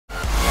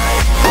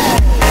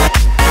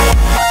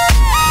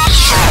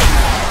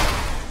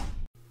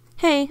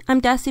I'm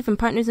Dasty from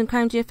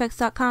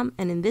partnersincrimegfx.com,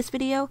 and in this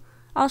video,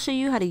 I'll show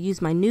you how to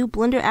use my new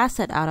Blender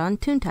asset add-on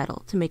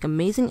TuneTitle to make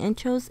amazing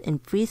intros in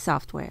free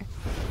software.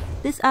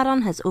 This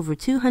add-on has over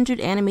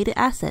 200 animated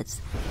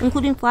assets,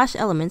 including flash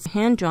elements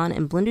hand-drawn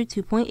in Blender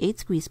 2.8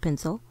 squeeze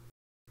pencil,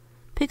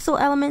 pixel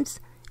elements,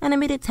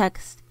 animated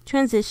text,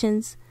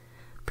 transitions,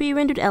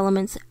 pre-rendered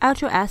elements,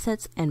 outro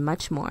assets, and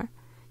much more.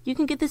 You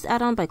can get this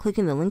add-on by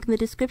clicking the link in the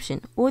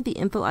description or the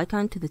info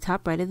icon to the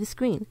top right of the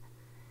screen.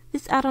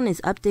 This add-on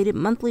is updated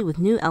monthly with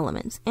new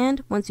elements,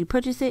 and once you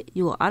purchase it,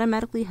 you will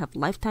automatically have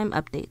lifetime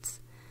updates.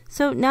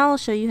 So now I'll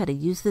show you how to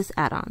use this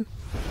add-on.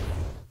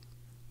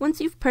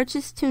 Once you've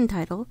purchased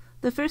TuneTitle,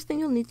 the first thing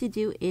you'll need to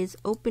do is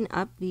open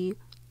up the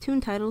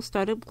TuneTitle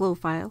Startup Glow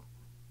file.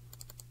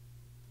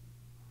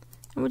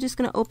 And we're just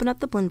going to open up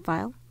the blend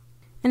file.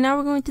 And now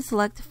we're going to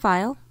select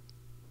File,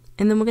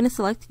 and then we're going to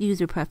select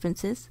User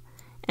Preferences,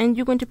 and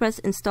you're going to press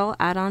Install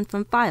Add-on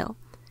from File.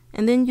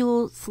 And then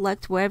you'll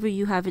select wherever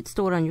you have it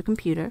stored on your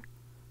computer.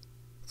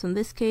 So in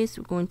this case,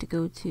 we're going to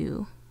go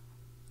to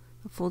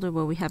the folder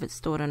where we have it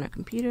stored on our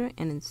computer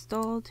and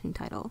install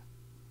TuneTitle.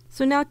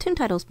 So now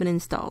TuneTitle's been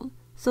installed.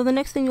 So the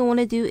next thing you'll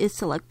want to do is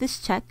select this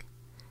check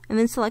and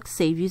then select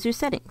Save User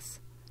Settings.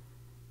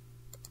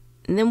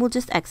 And then we'll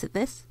just exit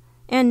this.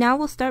 And now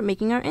we'll start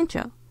making our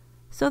intro.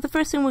 So the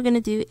first thing we're going to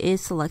do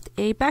is select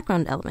a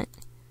background element.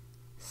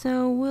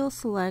 So we'll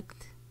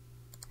select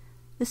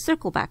the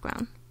circle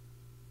background.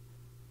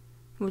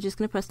 We're just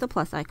going to press the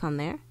plus icon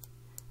there.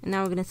 And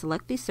now we're going to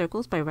select these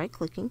circles by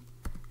right-clicking.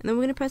 And then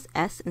we're going to press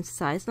S and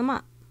size them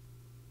up.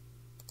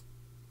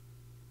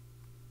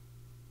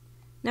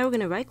 Now we're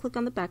going to right-click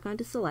on the background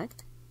to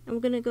select. And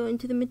we're going to go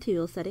into the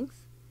material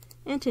settings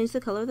and change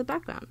the color of the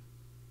background.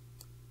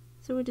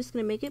 So we're just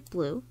going to make it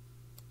blue.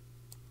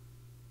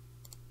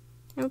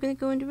 And we're going to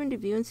go into render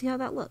view and see how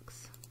that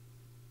looks.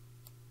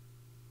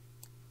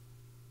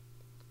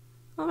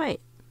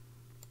 Alright.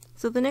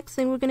 So the next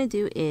thing we're going to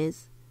do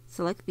is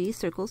select these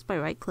circles by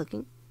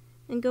right-clicking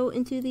and go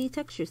into the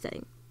texture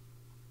setting.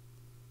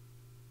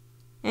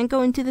 And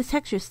go into the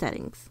texture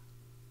settings.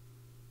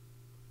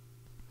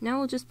 Now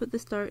we'll just put the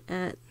start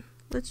at,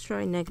 let's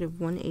try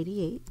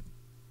 -188.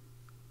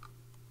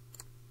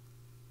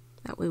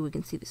 That way we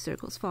can see the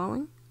circles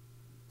falling.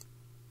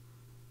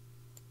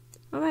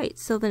 Alright,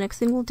 so the next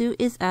thing we'll do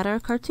is add our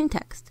cartoon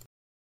text.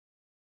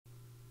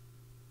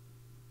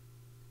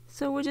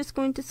 So we're just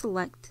going to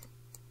select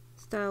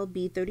style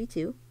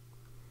B32.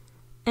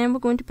 And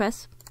we're going to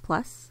press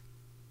plus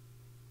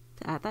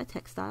to add that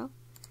text style.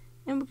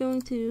 And we're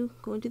going to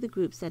go into the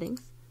group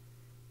settings.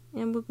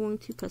 And we're going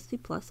to press the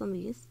plus on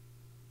these.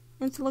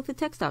 And select the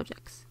text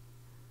objects.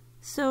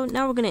 So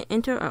now we're going to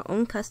enter our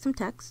own custom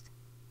text.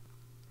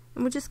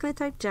 And we're just going to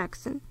type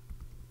Jackson.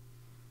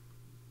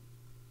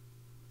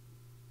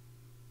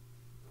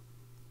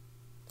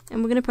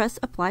 And we're going to press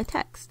apply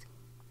text.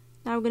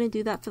 Now we're going to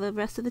do that for the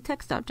rest of the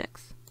text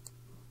objects.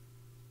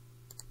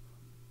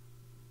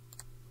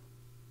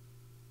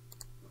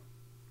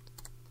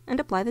 And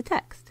apply the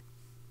text.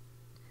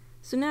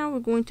 So now we're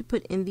going to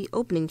put in the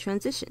opening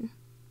transition.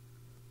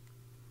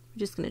 We're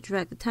just going to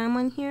drag the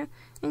timeline here,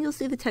 and you'll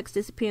see the text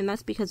disappear, and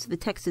that's because the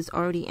text is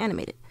already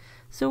animated.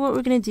 So what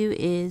we're going to do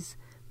is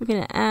we're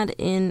going to add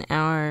in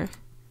our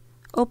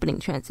opening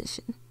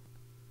transition.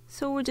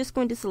 So we're just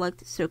going to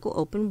select Circle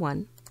Open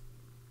 1,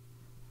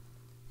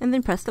 and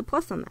then press the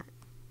plus on that.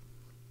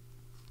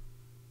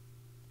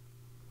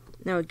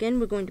 Now again,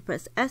 we're going to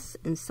press S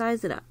and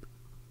size it up.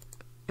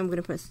 And we're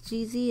going to press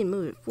GZ and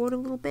move it forward a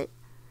little bit.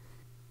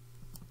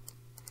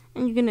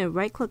 And you're going to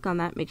right click on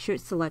that, make sure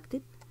it's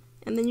selected.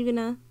 And then you're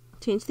going to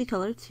change the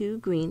color to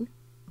green,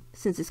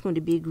 since it's going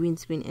to be a green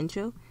screen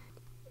intro.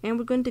 And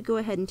we're going to go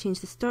ahead and change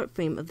the start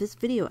frame of this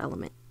video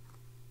element.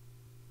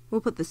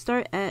 We'll put the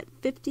start at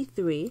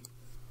 53.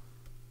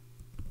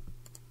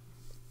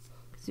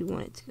 Because we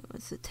want it to go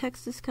as the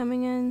text is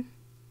coming in.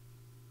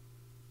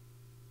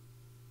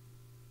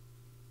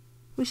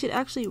 We should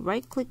actually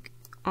right click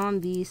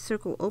on the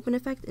circle open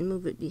effect and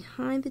move it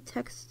behind the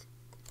text,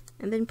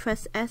 and then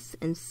press S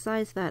and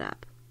size that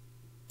up,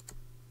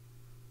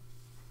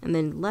 and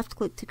then left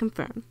click to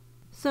confirm.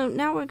 So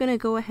now we're going to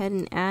go ahead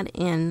and add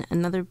in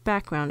another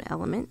background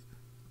element.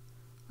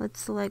 Let's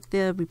select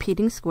the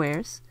repeating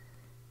squares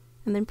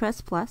and then press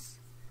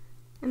plus,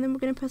 and then we're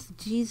going to press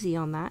GZ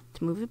on that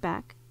to move it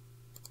back,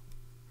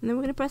 and then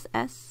we're going to press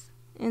S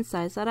and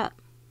size that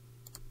up.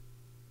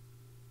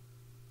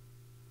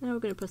 Now we're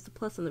going to press the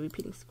plus on the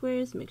repeating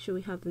squares, make sure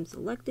we have them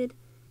selected.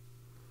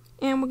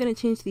 And we're going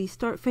to change the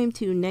start frame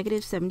to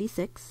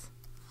 -76.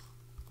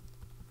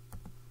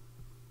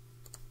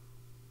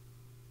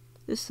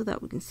 Just so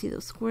that we can see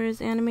those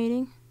squares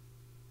animating.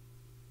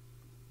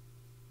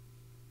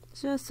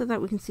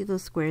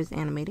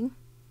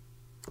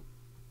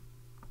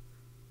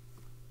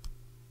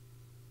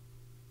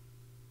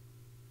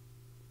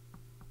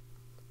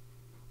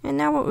 And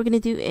now what we're going to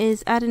do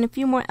is add in a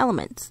few more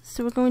elements.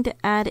 So we're going to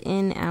add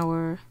in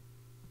our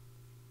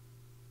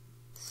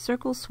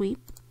circle sweep.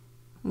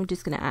 We're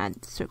just going to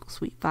add circle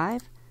sweep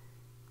 5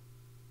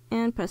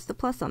 and press the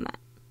plus on that.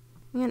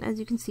 And as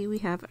you can see, we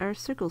have our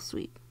circle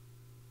sweep.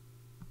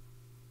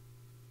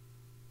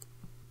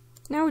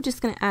 Now we're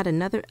just going to add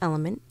another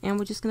element, and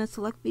we're just going to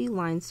select the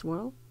line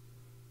swirl.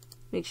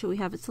 Make sure we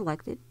have it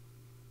selected.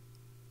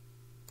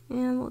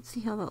 And let's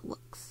see how that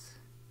looks.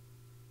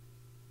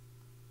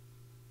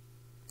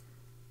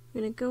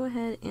 We're going to go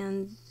ahead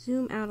and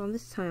zoom out on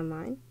this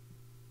timeline.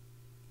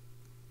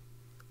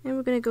 And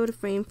we're going to go to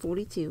frame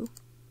 42.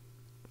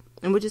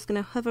 And we're just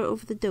going to hover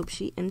over the dope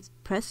sheet and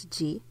press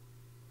G.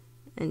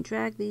 And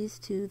drag these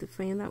to the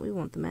frame that we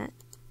want them at.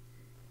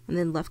 And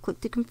then left click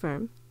to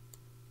confirm.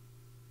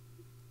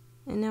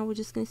 And now we're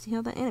just going to see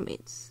how that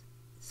animates.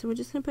 So we're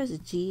just going to press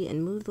G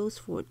and move those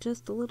forward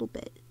just a little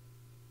bit.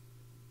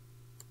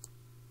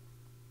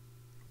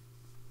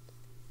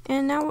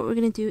 And now what we're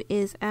going to do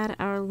is add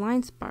our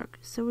line spark.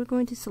 So we're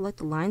going to select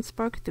the line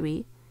spark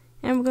 3,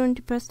 and we're going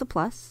to press the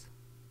plus.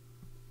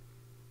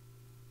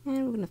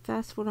 And we're going to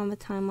fast forward on the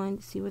timeline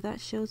to see where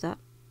that shows up.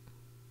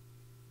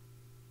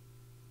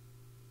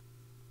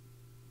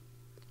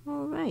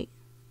 Alright.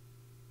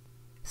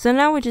 So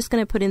now we're just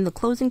going to put in the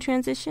closing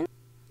transition,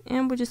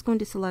 and we're just going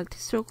to select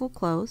circle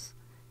close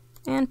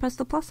and press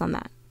the plus on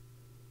that.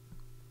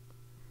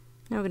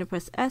 Now we're going to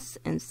press S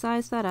and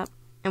size that up,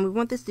 and we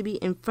want this to be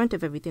in front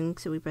of everything,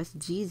 so we press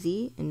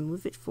GZ and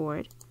move it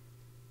forward,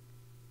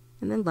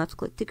 and then left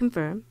click to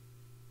confirm,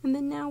 and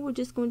then now we're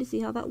just going to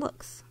see how that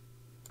looks.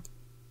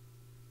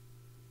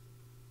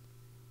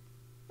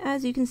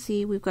 As you can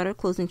see, we've got our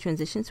closing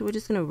transition, so we're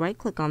just going to right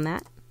click on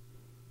that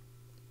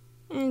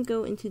and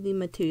go into the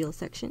material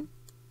section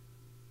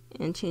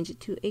and change it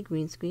to a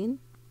green screen.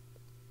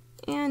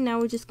 And now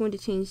we're just going to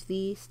change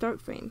the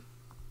start frame,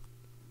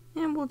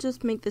 and we'll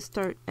just make the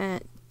start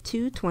at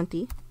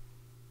 2:20.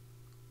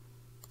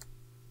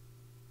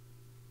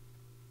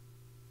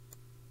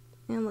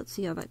 And let's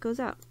see how that goes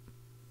out.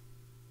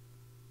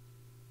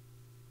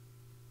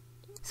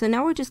 So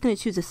now we're just going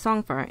to choose a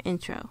song for our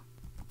intro.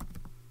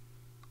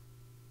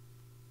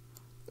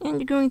 And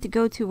you're going to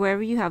go to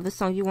wherever you have the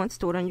song you want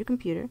stored on your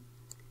computer.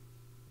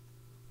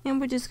 And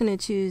we're just going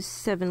to choose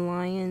 7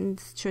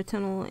 Lions,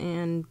 Toontitle,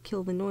 and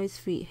Kill the Noise,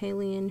 Feet,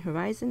 Alien,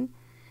 Horizon.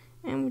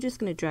 And we're just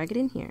going to drag it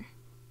in here.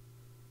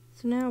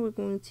 So now we're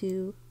going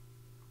to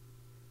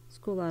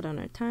scroll out on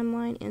our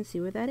timeline and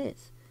see where that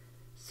is.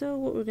 So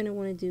what we're going to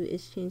want to do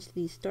is change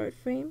the start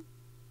frame.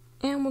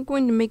 And we're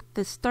going to make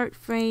the start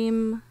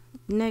frame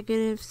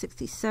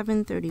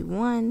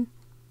 -6731.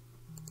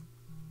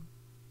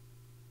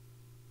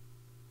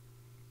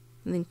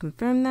 And then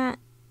confirm that.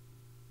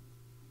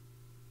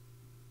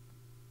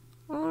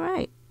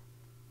 Alright.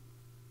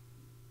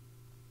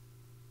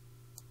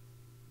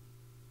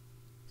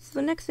 So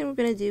the next thing we're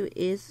going to do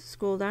is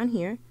scroll down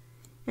here.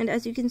 And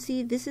as you can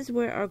see, this is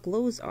where our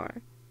glows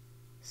are.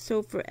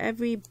 So for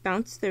every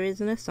bounce there is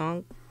in a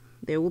song,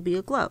 there will be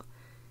a glow.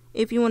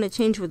 If you want to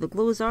change where the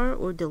glows are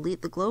or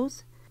delete the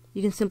glows,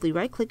 you can simply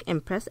right click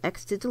and press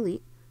X to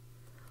delete.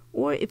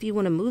 Or if you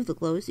want to move the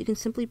glows, you can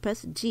simply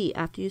press G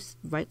after you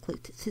right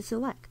click to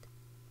select.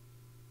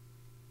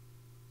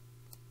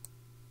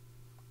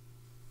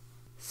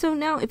 So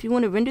now if you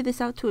want to render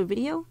this out to a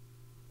video,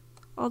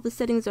 all the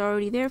settings are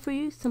already there for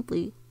you.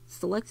 Simply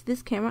select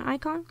this camera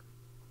icon,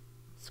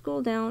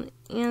 scroll down,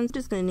 and I'm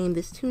just going to name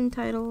this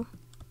TuneTitle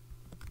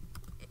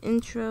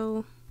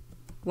Intro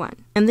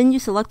 1. And then you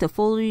select a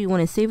folder you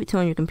want to save it to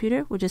on your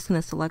computer. We're just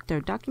going to select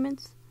our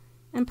documents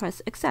and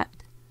press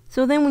accept.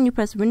 So then when you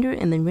press render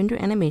and then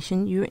render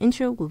animation, your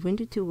intro will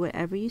render to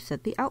wherever you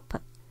set the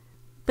output.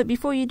 But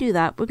before you do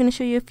that, we're going to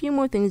show you a few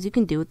more things you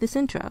can do with this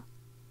intro.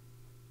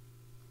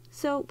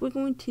 So we're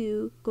going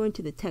to go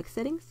into the text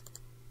settings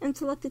and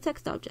select the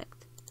text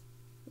object.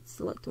 Let's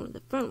select one of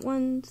the front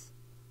ones,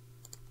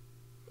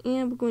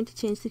 and we're going to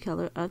change the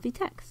color of the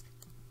text.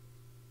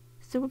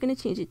 So we're going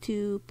to change it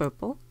to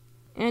purple.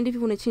 And if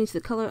you want to change the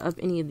color of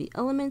any of the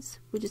elements,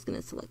 we're just going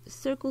to select the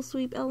circle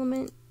sweep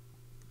element,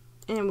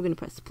 and we're going to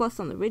press plus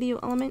on the radio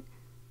element,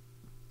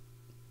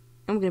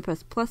 and we're going to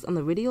press plus on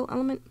the radio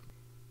element,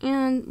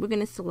 and we're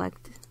going to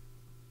select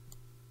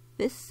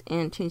this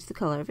and change the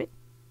color of it.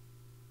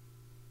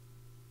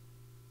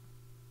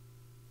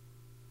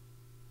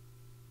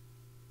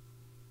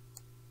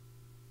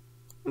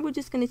 And we're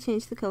just going to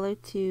change the color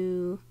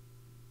to,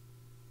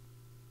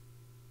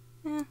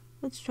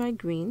 let's try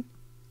green.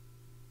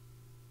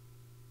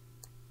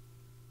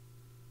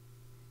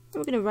 And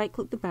we're going to right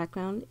click the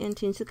background and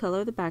change the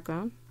color of the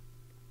background.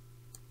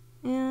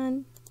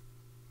 And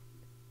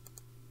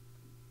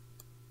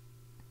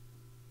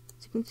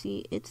as you can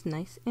see, it's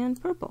nice and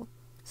purple.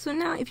 So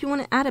now if you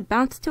want to add a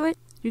bounce to it,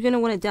 you're going to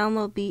want to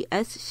download the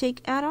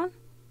S-Shake add-on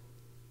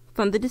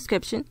from the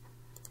description.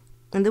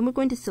 And then we're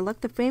going to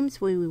select the frames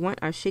where we want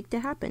our shake to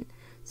happen.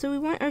 So we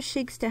want our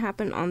shakes to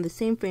happen on the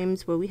same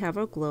frames where we have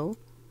our glow.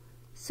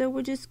 So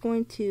we're just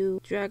going to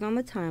drag on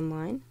the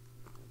timeline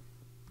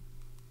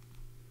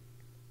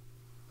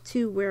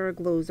to where our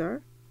glows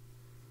are.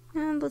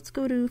 And let's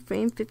go to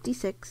frame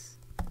 56.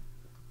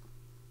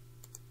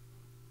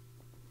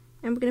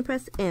 And we're going to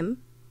press M.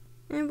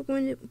 And we're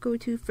going to go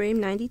to frame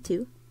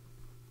 92.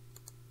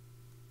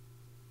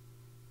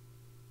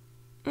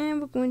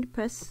 going to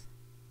press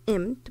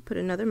M to put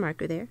another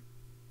marker there.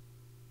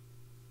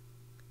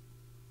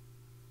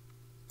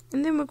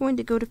 And then we're going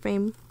to go to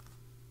frame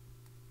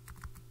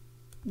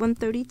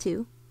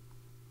 132.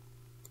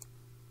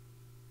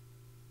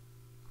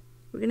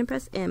 We're going to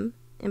press M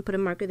and put a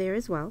marker there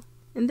as well.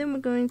 And then we're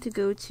going to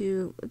go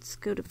to, let's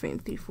go to frame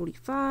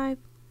 345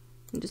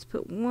 and just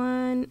put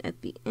 1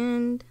 at the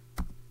end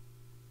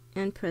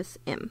and press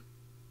M.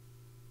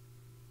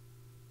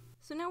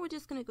 So now we're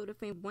just going to go to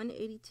frame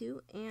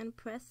 182 and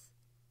press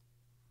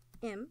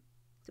M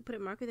to put a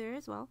marker there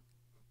as well.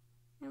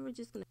 And we're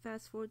just going to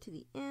fast forward to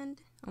the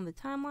end on the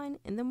timeline,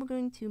 and then we're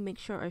going to make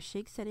sure our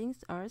shake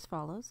settings are as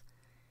follows,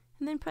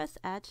 and then press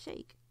Add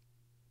Shake.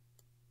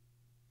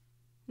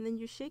 And then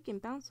your shake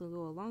and bounce will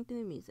go along to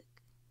the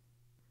music.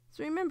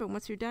 So remember,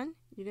 once you're done,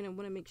 you're going to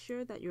want to make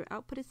sure that your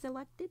output is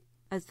selected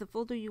as the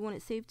folder you want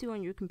it saved to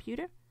on your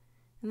computer,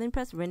 and then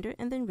press Render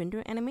and then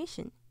Render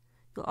Animation.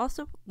 You'll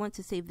also want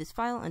to save this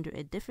file under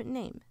a different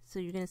name, so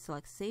you're going to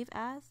select Save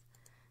As,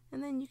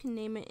 and then you can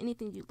name it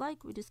anything you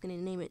like. We're just going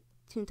to name it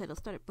TuneTitle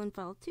Startup Blend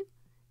File 2,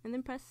 and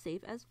then press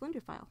Save as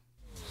Blender File.